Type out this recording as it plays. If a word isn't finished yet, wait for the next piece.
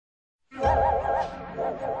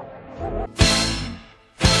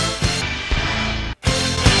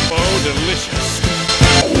Oh, delicious.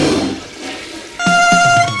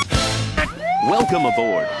 Welcome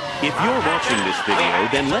aboard. If you're watching this video,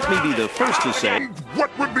 then let me be the first to say...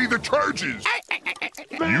 What would be the charges?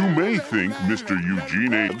 You may think Mr.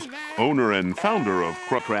 Eugene Ames, owner and founder of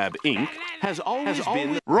Crab Inc., has always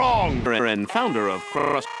been wrong and founder of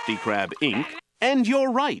Krusty Krab Inc., and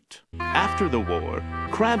you're right. After the war,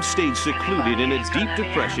 Krab stayed secluded in a deep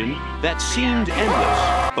depression that seemed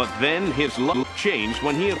endless. But then his luck changed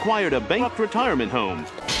when he acquired a bankrupt retirement home.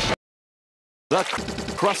 The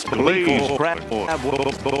Krusty Krab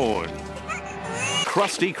was born.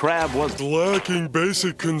 Krusty Krab was lacking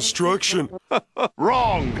basic construction.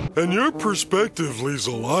 Wrong. And your perspective leaves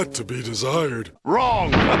a lot to be desired.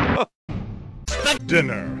 Wrong.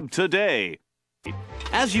 Dinner. Today.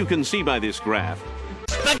 As you can see by this graph,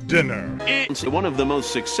 Dinner. it's one of the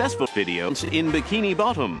most successful videos in Bikini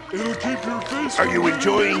Bottom. It'll keep your face. Are you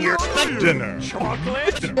enjoying your Dinner?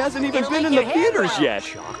 It hasn't even been in the theaters yet.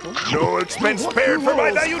 no expense spared for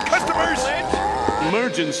my valued customers?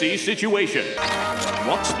 Emergency situation.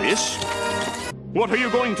 What's this? What are you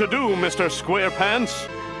going to do, Mr. Squarepants?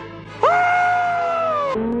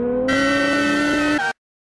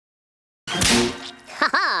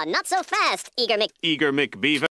 Haha, not so fast, Eager Eager McBeaver.